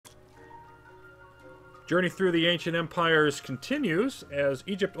Journey through the ancient empires continues as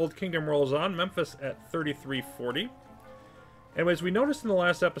Egypt Old Kingdom rolls on. Memphis at 3340. And as we noticed in the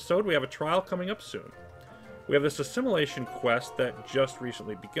last episode, we have a trial coming up soon. We have this assimilation quest that just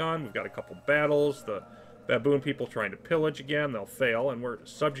recently begun. We've got a couple battles. The baboon people trying to pillage again. They'll fail, and we're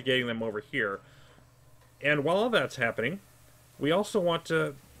subjugating them over here. And while all that's happening, we also want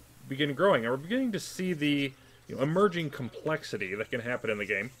to begin growing. And we're beginning to see the emerging complexity that can happen in the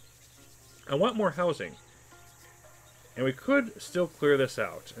game. I want more housing. And we could still clear this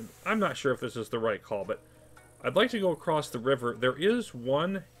out. And I'm not sure if this is the right call, but I'd like to go across the river. There is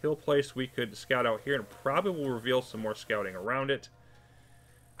one hill place we could scout out here, and probably will reveal some more scouting around it.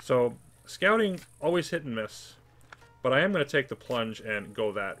 So, scouting, always hit and miss. But I am going to take the plunge and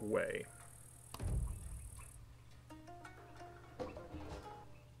go that way.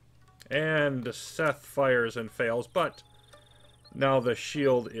 And Seth fires and fails, but now the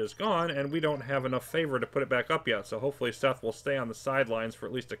shield is gone, and we don't have enough favor to put it back up yet. So hopefully Seth will stay on the sidelines for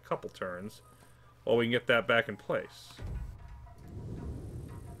at least a couple turns while we can get that back in place.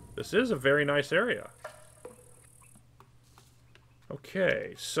 This is a very nice area.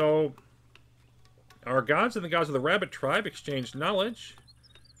 Okay, so our gods and the gods of the rabbit tribe exchanged knowledge.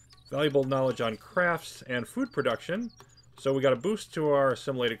 Valuable knowledge on crafts and food production. So we got a boost to our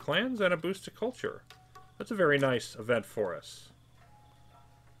assimilated clans and a boost to culture. That's a very nice event for us.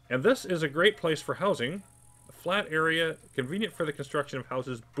 And this is a great place for housing. A flat area, convenient for the construction of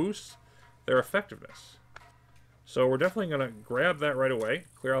houses, boosts their effectiveness. So we're definitely going to grab that right away,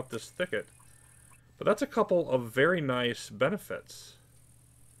 clear out this thicket. But that's a couple of very nice benefits.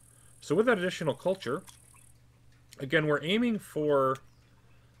 So with that additional culture, again, we're aiming for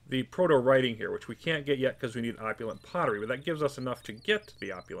the proto-writing here, which we can't get yet because we need opulent pottery, but that gives us enough to get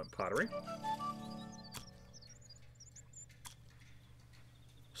the opulent pottery.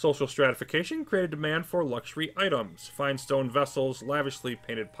 Social stratification created demand for luxury items. Fine stone vessels, lavishly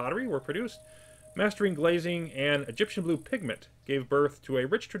painted pottery were produced. Mastering glazing and Egyptian blue pigment gave birth to a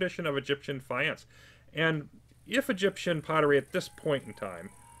rich tradition of Egyptian faience. And if Egyptian pottery at this point in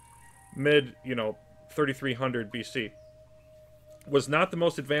time, mid, 3300 BC, was not the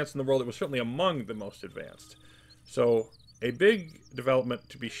most advanced in the world, it was certainly among the most advanced. So, a big development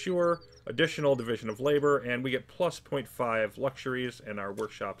to be sure, additional division of labor, and we get plus 0.5 luxuries, and our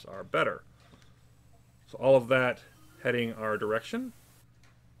workshops are better. So all of that heading our direction.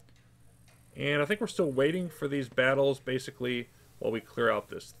 And I think we're still waiting for these battles, basically, while we clear out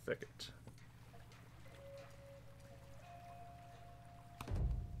this thicket.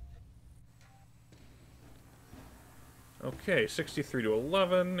 Okay, 63 to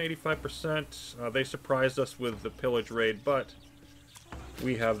 11, 85%. They surprised us with the pillage raid, but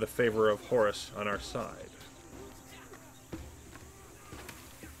we have the favor of Horus on our side.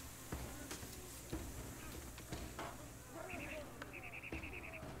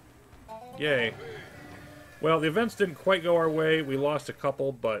 Yay. Well, the events didn't quite go our way. We lost a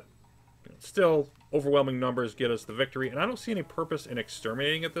couple, but still, overwhelming numbers get us the victory. And I don't see any purpose in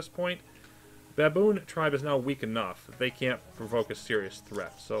exterminating at this point. Baboon tribe is now weak enough that they can't provoke a serious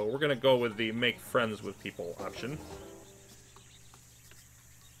threat. So we're going to go with the make friends with people option.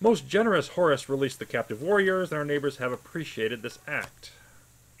 Most generous Horus released the captive warriors, and our neighbors have appreciated this act.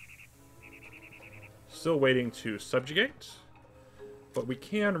 Still waiting to subjugate, but we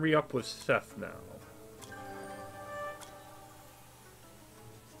can re-up with Seth now.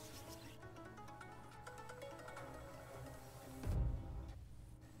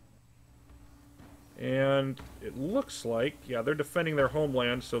 And it looks like, yeah, they're defending their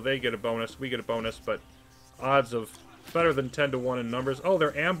homeland, so they get a bonus, we get a bonus, but odds of better than 10 to 1 in numbers. Oh,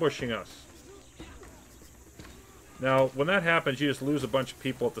 they're ambushing us. Now, when that happens, you just lose a bunch of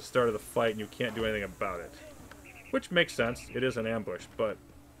people at the start of the fight, and you can't do anything about it. Which makes sense. It is an ambush, but...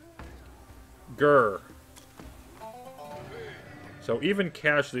 Grr. So even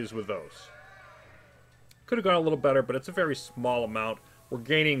casualties with those. Could have gone a little better, but it's a very small amount. We're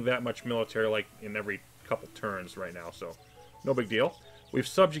gaining that much military, like, in every couple turns right now, so no big deal. We've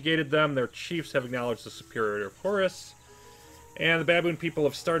subjugated them. Their chiefs have acknowledged the superiority of Horus. And the baboon people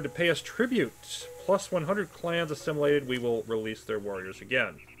have started to pay us tribute. Plus 100 clans assimilated. We will release their warriors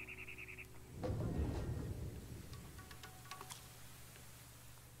again.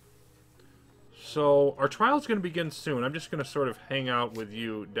 So, our trial is going to begin soon. I'm just going to sort of hang out with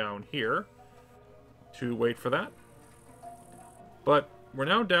you down here to wait for that. But we're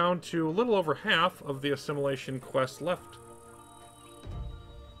now down to a little over half of the assimilation quest left.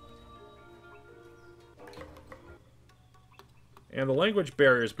 And the language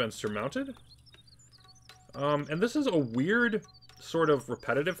barrier has been surmounted. And this is a weird sort of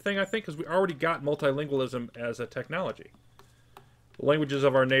repetitive thing, I think, because we already got multilingualism as a technology. The languages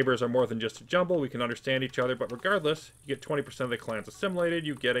of our neighbors are more than just a jumble. We can understand each other, but regardless, you get 20% of the clans assimilated,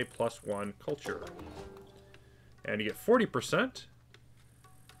 you get a +1 culture. And you get 40%.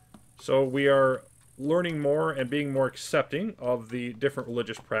 So we are learning more and being more accepting of the different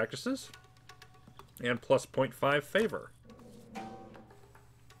religious practices. And plus 0.5 favor.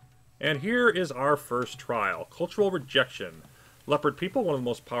 And here is our first trial. Cultural rejection. Leopard people, one of the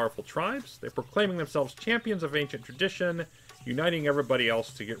most powerful tribes. They're proclaiming themselves champions of ancient tradition, uniting everybody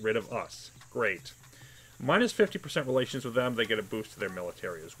else to get rid of us. Great. Minus 50% relations with them, they get a boost to their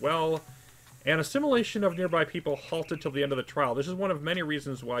military as well. And assimilation of nearby people halted till the end of the trial. This is one of many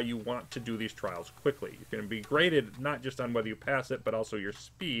reasons why you want to do these trials quickly. You can be graded not just on whether you pass it, but also your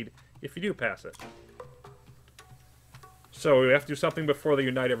speed if you do pass it. So we have to do something before they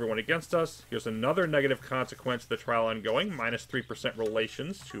unite everyone against us. Here's another negative consequence of the trial ongoing. Minus 3%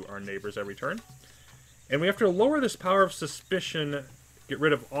 relations to our neighbors every turn. And we have to lower this power of suspicion, get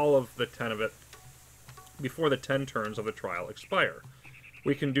rid of all of the 10 of it, before the 10 turns of the trial expire.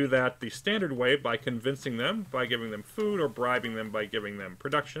 We can do that the standard way by convincing them, by giving them food, or bribing them by giving them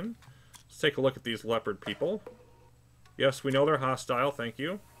production. Let's take a look at these leopard people. Yes, we know they're hostile, thank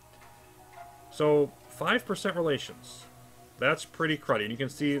you. So, 5% relations. That's pretty cruddy. And you can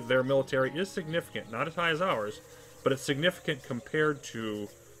see their military is significant. Not as high as ours, but it's significant compared to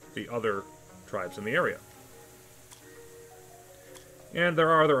the other tribes in the area. And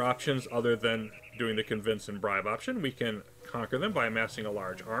there are other options other than doing the convince and bribe option. We can conquer them by amassing a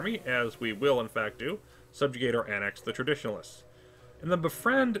large army, as we will in fact do, subjugate or annex the traditionalists. And then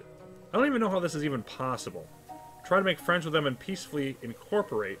befriend, I don't even know how this is even possible. Try to make friends with them and peacefully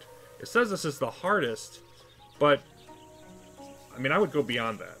incorporate. It says this is the hardest, but I mean, I would go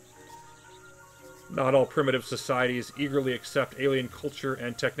beyond that. Not all primitive societies eagerly accept alien culture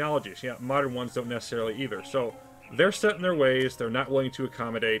and technologies. Yeah, modern ones don't necessarily either. So they're set in their ways, they're not willing to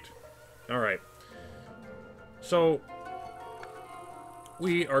accommodate. Alright. So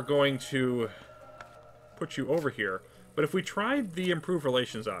we are going to put you over here. But if we tried the improve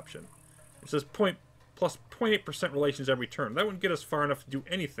relations option, it says plus 0.8% relations every turn. That wouldn't get us far enough to do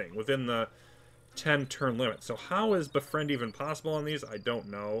anything within the 10 turn limit. So how is befriend even possible on these? I don't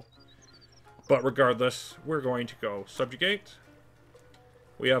know. But regardless, we're going to go subjugate.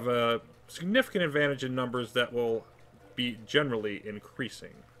 We have a significant advantage in numbers that will be generally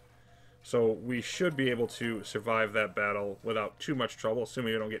increasing. So we should be able to survive that battle without too much trouble,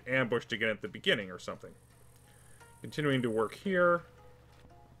 assuming we don't get ambushed again at the beginning or something. Continuing to work here.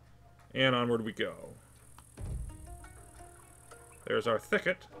 And onward we go. There's our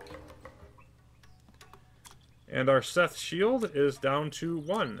thicket. And our Seth shield is down to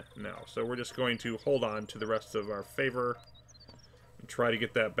 1 now. So we're just going to hold on to the rest of our favor and try to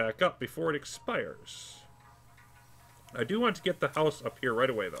get that back up before it expires. I do want to get the house up here right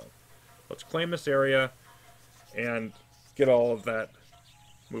away, though. Let's claim this area and get all of that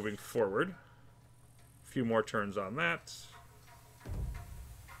moving forward. A few more turns on that.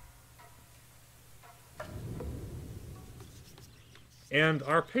 And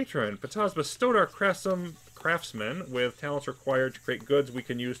our patron, Pataz, bestowed our craftsmen with talents required to create goods we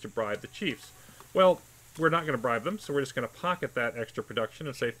can use to bribe the chiefs. Well, we're not going to bribe them, so we're just going to pocket that extra production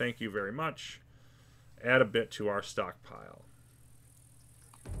and say thank you very much. Add a bit to our stockpile.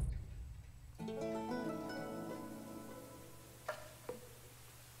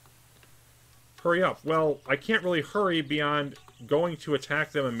 Hurry up. Well, I can't really hurry beyond going to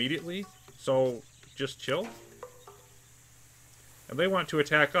attack them immediately, so just chill. And they want to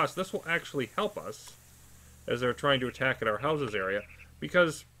attack us. This will actually help us as they're trying to attack at our houses area,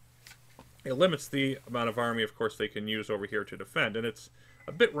 because it limits the amount of army, of course, they can use over here to defend. And it's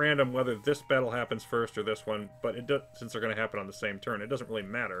a bit random whether this battle happens first or this one, but it does, since they're going to happen on the same turn, it doesn't really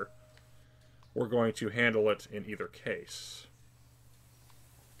matter. We're going to handle it in either case.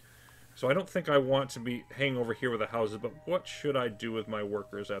 So I don't think I want to be hanging over here with the houses, but what should I do with my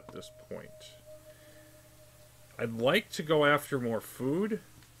workers at this point? I'd like to go after more food,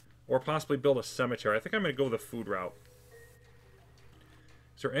 or possibly build a cemetery. I think I'm going to go the food route.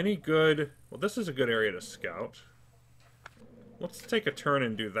 Is there any good... Well, this is a good area to scout. Let's take a turn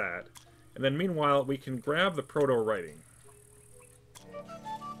and do that. And then meanwhile, we can grab the proto-writing.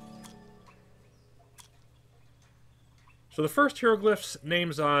 So the first hieroglyphs,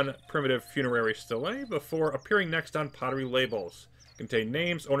 names on primitive funerary stelae, before appearing next on pottery labels. Contain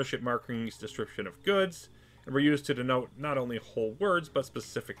names, ownership markings, description of goods, and were used to denote not only whole words, but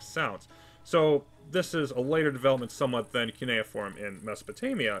specific sounds. So this is a later development somewhat than cuneiform in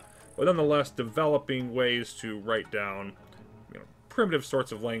Mesopotamia, but nonetheless developing ways to write down, primitive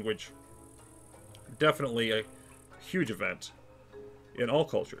sorts of language. Definitely a huge event in all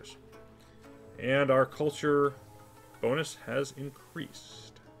cultures. And our culture bonus has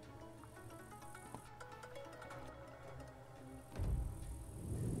increased.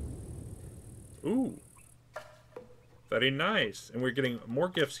 Ooh. Very nice. And we're getting more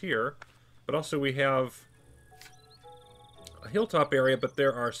gifts here. But also we have a hilltop area, but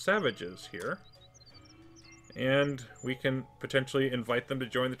there are savages here. And we can potentially invite them to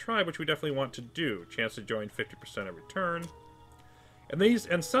join the tribe, which we definitely want to do. Chance to join 50% every turn. And these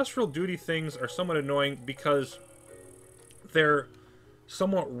ancestral duty things are somewhat annoying because they're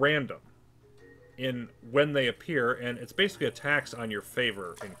somewhat random in when they appear, and it's basically a tax on your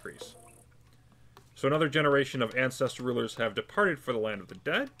favor increase. So another generation of ancestor rulers have departed for the land of the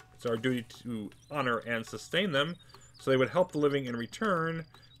dead. It's our duty to honor and sustain them, so they would help the living in return.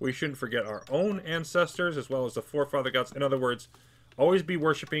 We shouldn't forget our own ancestors as well as the forefather gods. In other words, always be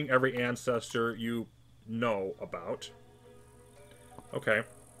worshipping every ancestor you know about. Okay.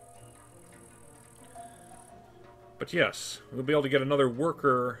 But yes, we'll be able to get another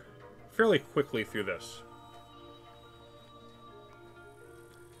worker fairly quickly through this.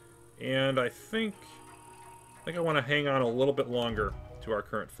 And I think I want to hang on a little bit longer to our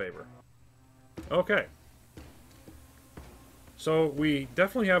current favor. Okay. So we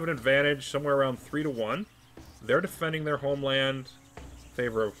definitely have an advantage, somewhere around 3 to 1. They're defending their homeland in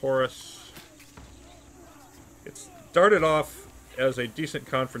favor of Horus. It started off as a decent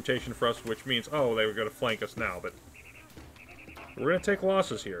confrontation for us, which means, oh, they were going to flank us now, but we're going to take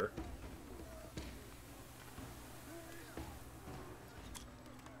losses here.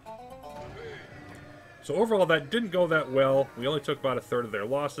 So overall, that didn't go that well. We only took about a third of their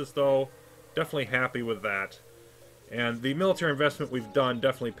losses, though. Definitely happy with that. And the military investment we've done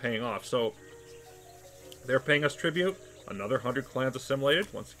definitely paying off. So they're paying us tribute. Another 100 clans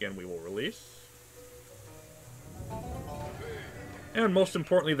assimilated. Once again, we will release. And most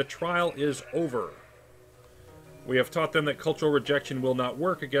importantly, the trial is over. We have taught them that cultural rejection will not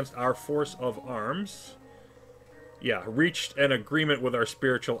work against our force of arms. Yeah, reached an agreement with our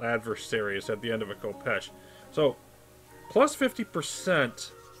spiritual adversaries at the end of a Kopesh. So, plus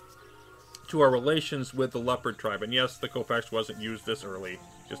 50% to our relations with the Leopard tribe. And yes, the Kopesh wasn't used this early.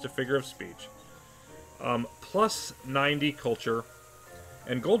 Just a figure of speech. Plus 90 culture.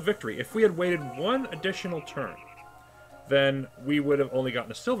 And gold victory. If we had waited one additional turn, then we would have only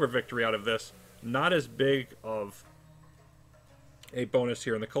gotten a silver victory out of this. Not as big of a bonus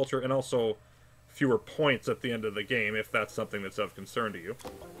here in the culture. And also fewer points at the end of the game, if that's something that's of concern to you.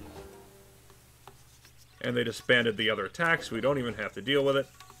 And they disbanded the other attacks. We don't even have to deal with it.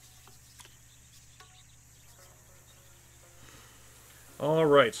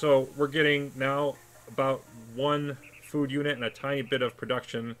 Alright, so we're getting now about 1 food unit and a tiny bit of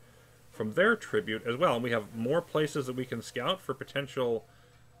production from their tribute as well. And we have more places that we can scout for potential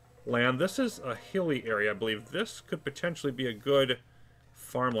land. This is a hilly area, I believe. This could potentially be a good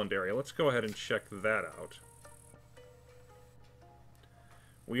farmland area. Let's go ahead and check that out.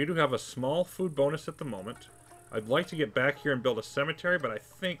 We do have a small food bonus at the moment. I'd like to get back here and build a cemetery, but I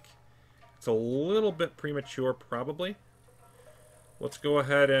think it's a little bit premature, probably. Let's go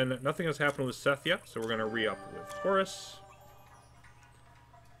ahead and... Nothing has happened with Seth yet, so we're going to re-up with Horus.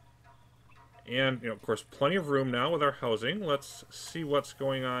 And, of course, plenty of room now with our housing. Let's see what's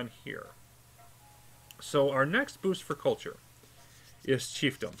going on here. So our next boost for culture is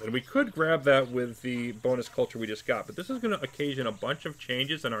chiefdoms. And we could grab that with the bonus culture we just got. But this is going to occasion a bunch of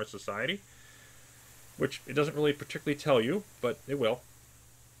changes in our society. Which it doesn't really particularly tell you, but it will.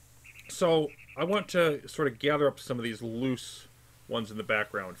 So I want to sort of gather up some of these loose ones in the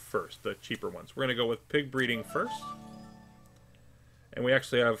background first. The cheaper ones. We're going to go with pig breeding first. And we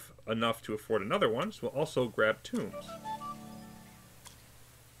actually have enough to afford another one. So we'll also grab tombs.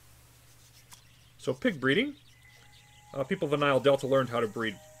 So pig breeding. People of the Nile Delta learned how to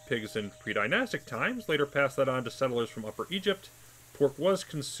breed pigs in pre-dynastic times, later passed that on to settlers from Upper Egypt. Pork was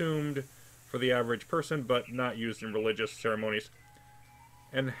consumed for the average person, but not used in religious ceremonies.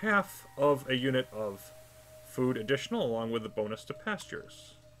 And half of a unit of food additional, along with the bonus to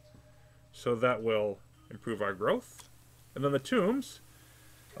pastures. So that will improve our growth. And then the tombs.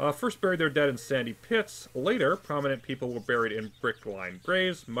 First buried their dead in sandy pits. Later, prominent people were buried in brick-lined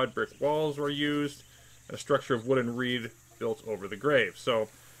graves. Mud brick walls were used. A structure of wood and reed built over the grave. So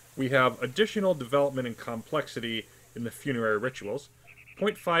we have additional development and complexity in the funerary rituals.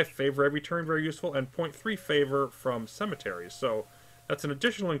 0.5 favor every turn, very useful, and 0.3 favor from cemeteries. So that's an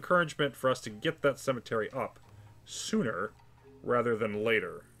additional encouragement for us to get that cemetery up sooner rather than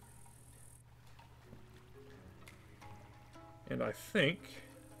later. And I think,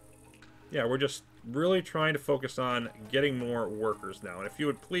 yeah, we're just really trying to focus on getting more workers now. And if you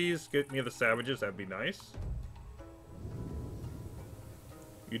would please get me the savages, that'd be nice.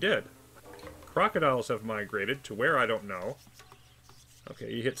 You did. Crocodiles have migrated to where, I don't know.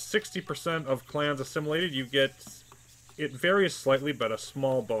 Okay, you hit 60% of clans assimilated. You get, it varies slightly, but a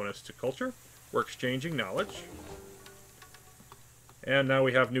small bonus to culture. We're exchanging knowledge. And now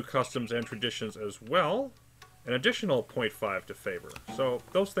we have new customs and traditions as well. An additional 0.5 to favor. So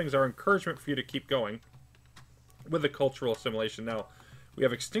those things are encouragement for you to keep going with the cultural assimilation. Now, we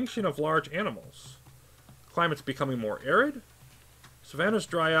have extinction of large animals. Climate's becoming more arid. Savannas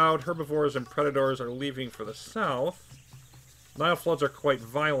dry out. Herbivores and predators are leaving for the south. Nile floods are quite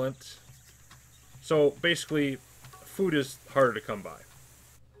violent. So basically, food is harder to come by.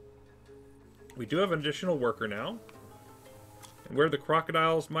 We do have an additional worker now. And where the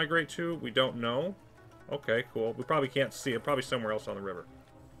crocodiles migrate to, we don't know. Okay, cool. We probably can't see it. Probably somewhere else on the river.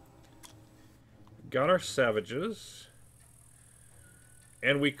 Got our savages.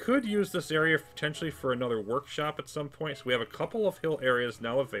 And we could use this area potentially for another workshop at some point. So we have a couple of hill areas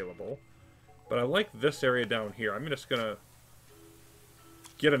now available. But I like this area down here. I'm just going to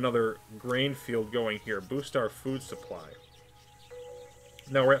get another grain field going here. Boost our food supply.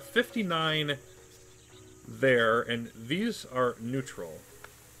 Now we're at 59 there. And these are neutral.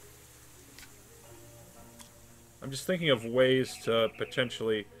 I'm just thinking of ways to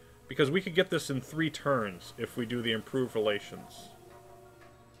potentially... Because we could get this in 3 turns if we do the improved relations.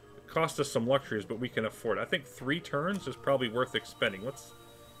 It costs us some luxuries, but we can afford it. I think 3 turns is probably worth expending.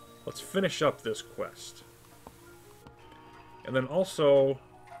 Let's finish up this quest. And then also...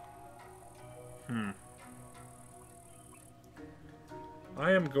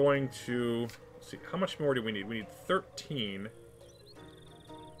 I am going to... Let's see, how much more do we need? We need 13...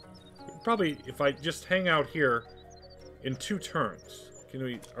 Probably, if I just hang out here in 2 turns,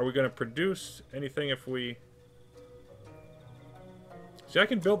 are we going to produce anything if we... See, I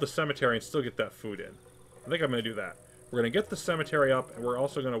can build the cemetery and still get that food in. I think I'm going to do that. We're going to get the cemetery up, and we're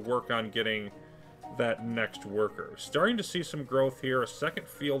also going to work on getting that next worker. Starting to see some growth here. A second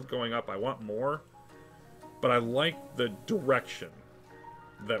field going up. I want more, but I like the direction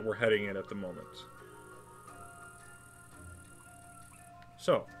that we're heading in at the moment.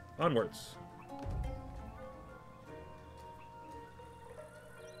 So... onwards.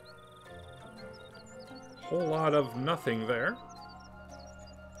 Whole lot of nothing there.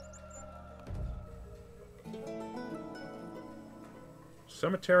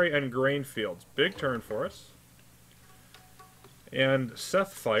 Cemetery and grain fields. Big turn for us. And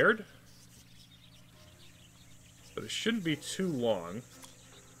Seth fired. But it shouldn't be too long.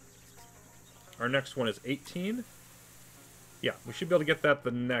 Our next one is 18. Yeah, we should be able to get that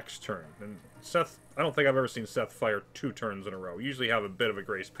the next turn. And Seth, I don't think I've ever seen Seth fire 2 turns in a row. We usually have a bit of a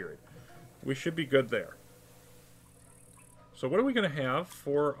grace period. We should be good there. So what are we going to have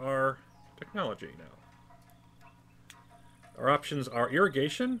for our technology now? Our options are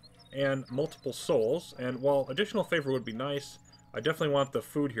irrigation and multiple souls. And while additional favor would be nice, I definitely want the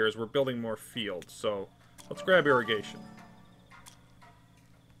food here as we're building more fields. So let's grab irrigation.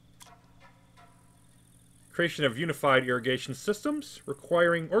 Creation of unified irrigation systems,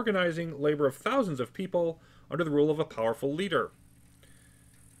 requiring organizing labor of thousands of people under the rule of a powerful leader.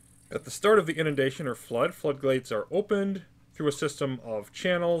 At the start of the inundation or flood, floodgates are opened through a system of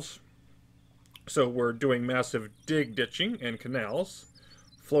channels. So we're doing massive ditching and canals,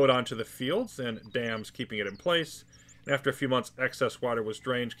 flowed onto the fields and dams, keeping it in place. And after a few months, excess water was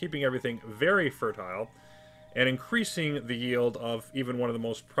drained, keeping everything very fertile and increasing the yield of even one of the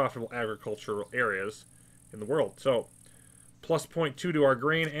most profitable agricultural areas in the world. So, plus 0.2 to our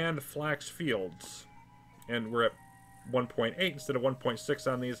grain and flax fields. And we're at 1.8 instead of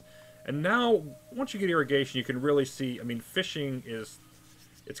 1.6 on these. And now, once you get irrigation, you can really see, I mean, fishing is,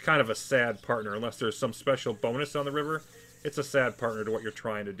 it's kind of a sad partner. Unless there's some special bonus on the river, it's a sad partner to what you're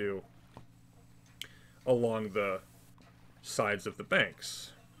trying to do along the sides of the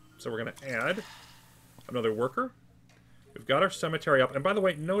banks. So we're going to add another worker. We've got our cemetery up. And by the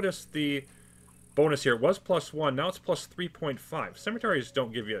way, notice the bonus here. It was +1. Now it's +3.5. Cemeteries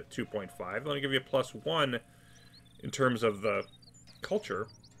don't give you 2.5. They only give you +1 in terms of the culture.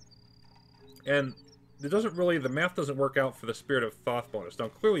 And it doesn't really, the math doesn't work out for the Spirit of Thoth bonus. Now,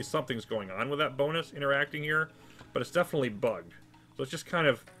 clearly something's going on with that bonus interacting here, but it's definitely bugged. So it's just kind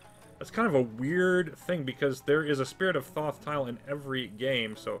of, that's kind of a weird thing because there is a Spirit of Thoth tile in every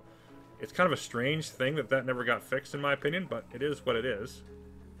game, so it's kind of a strange thing that that never got fixed in my opinion, but it is what it is.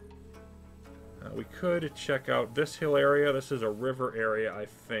 We could check out this hill area. This is a river area, I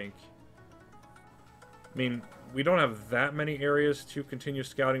think. I mean, we don't have that many areas to continue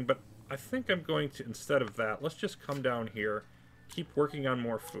scouting, but I think I'm going to, instead of that, let's just come down here, keep working on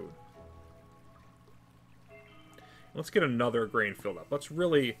more food. Let's get another grain filled up. Let's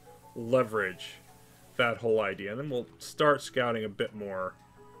really leverage that whole idea, and then we'll start scouting a bit more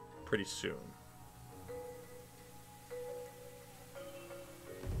pretty soon.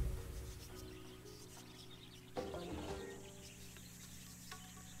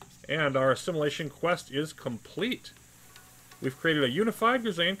 And our assimilation quest is complete. We've created a unified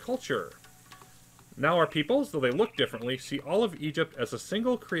Grisayan culture. Now our peoples, though they look differently, see all of Egypt as a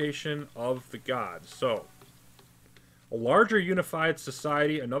single creation of the gods. So, a larger unified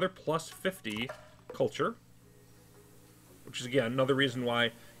society, another plus 50 culture. Which is, again, another reason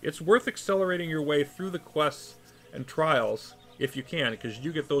why it's worth accelerating your way through the quests and trials, if you can, because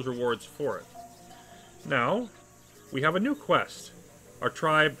you get those rewards for it. Now, we have a new quest. Our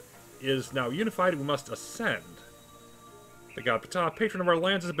tribe is now unified, we must ascend. The god Ptah, patron of our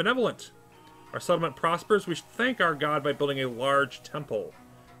lands, is benevolent. Our settlement prospers. We should thank our god by building a large temple.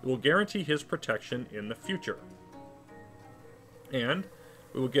 It will guarantee his protection in the future. And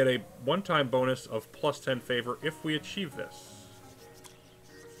we will get a one-time bonus of plus 10 favor if we achieve this.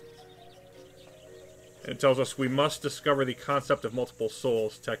 And it tells us we must discover the concept of multiple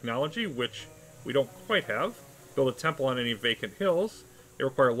souls technology, which we don't quite have. Build a temple on any vacant hills. They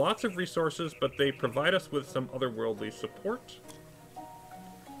require lots of resources, but they provide us with some otherworldly support.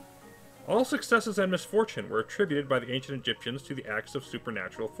 All successes and misfortune were attributed by the ancient Egyptians to the acts of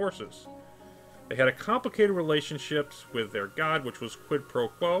supernatural forces. They had a complicated relationships with their god, which was quid pro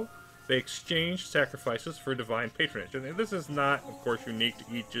quo. They exchanged sacrifices for divine patronage. And this is not, of course, unique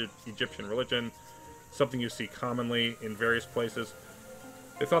to Egyptian religion, something you see commonly in various places.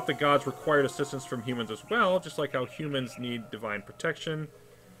 They thought the gods required assistance from humans as well, just like how humans need divine protection.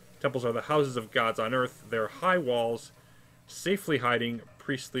 Temples are the houses of gods on earth. They're high walls, safely hiding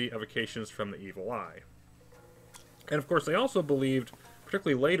priestly evocations from the evil eye. And of course, they also believed,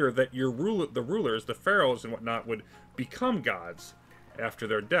 particularly later, that the rulers, the pharaohs and whatnot, would become gods after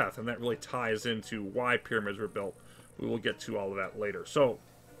their death. And that really ties into why pyramids were built. We will get to all of that later. So,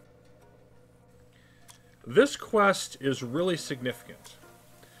 this quest is really significant.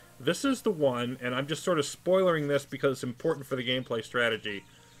 This is the one, and I'm just sort of spoiling this because it's important for the gameplay strategy.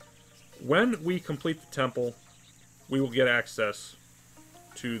 When we complete the temple, we will get access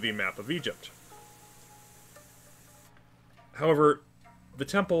to the map of Egypt. However, the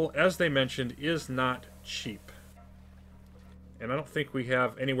temple, as they mentioned, is not cheap. And I don't think we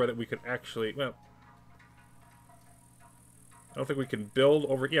have anywhere that we could actually, well, I don't think we can build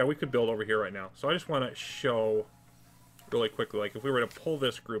over, yeah, we could build over here right now. So I just want to show really quickly, like if we were to pull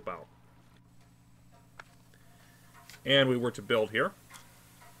this group out and we were to build here,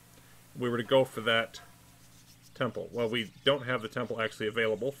 we were to go for that temple. Well, we don't have the temple actually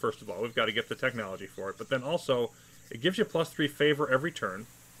available. First of all, we've got to get the technology for it, but then also it gives you plus 3 favor every turn.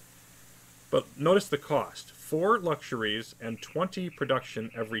 But notice the cost: 4 luxuries and 20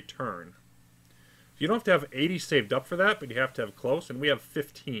 production every turn. You don't have to have 80 saved up for that, but you have to have close, and we have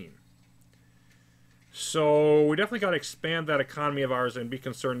 15. So we definitely got to expand that economy of ours and be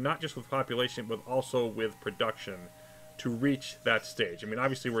concerned not just with population, but also with production to reach that stage. I mean,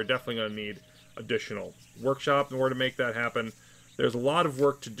 obviously, we're definitely going to need additional workshop in order to make that happen. There's a lot of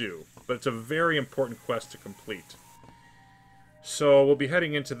work to do, but it's a very important quest to complete. So we'll be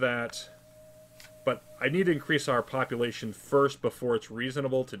heading into that, but I need to increase our population first before it's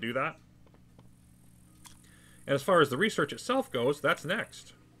reasonable to do that. And as far as the research itself goes, that's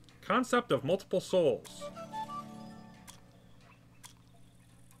next. Concept of multiple souls.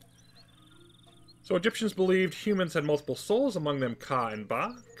 So Egyptians believed humans had multiple souls, among them Ka and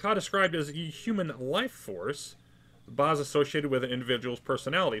Ba. Ka described as a human life force. Ba is associated with an individual's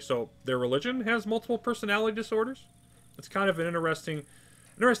personality. So their religion has multiple personality disorders. It's kind of an interesting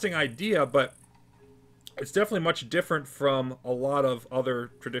idea, but it's definitely much different from a lot of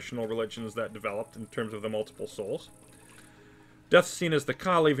other traditional religions that developed in terms of the multiple souls. Death is seen as the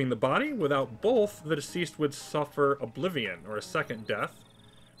Ka leaving the body. Without both, the deceased would suffer oblivion, or a second death.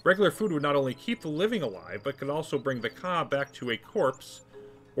 Regular food would not only keep the living alive, but could also bring the Ka back to a corpse,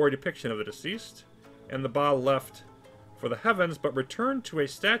 or a depiction of the deceased. And the Ba left for the heavens, but returned to a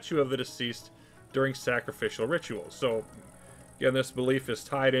statue of the deceased during sacrificial rituals. So, again, this belief is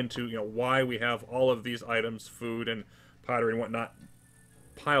tied into, why we have all of these items, food and pottery and whatnot,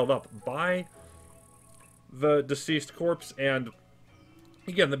 piled up by the deceased corpse, and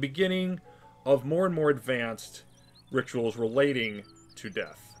again, the beginning of more and more advanced rituals relating to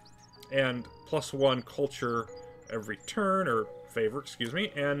death. And +1 culture every turn, or favor, excuse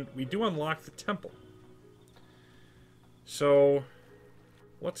me, and we do unlock the temple. So,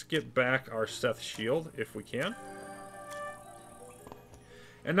 let's get back our Seth shield, if we can.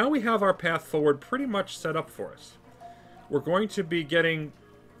 And now we have our path forward pretty much set up for us. We're going to be getting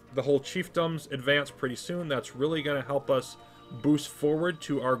the whole chiefdoms advance pretty soon. That's really going to help us boost forward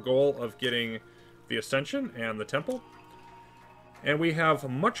to our goal of getting the Ascension and the Temple. And we have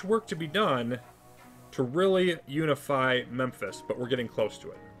much work to be done to really unify Memphis, but we're getting close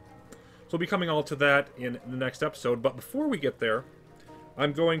to it. So we'll be coming all to that in the next episode. But before we get there,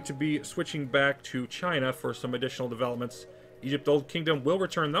 I'm going to be switching back to China for some additional developments. Egypt Old Kingdom will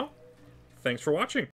return, though. Thanks for watching.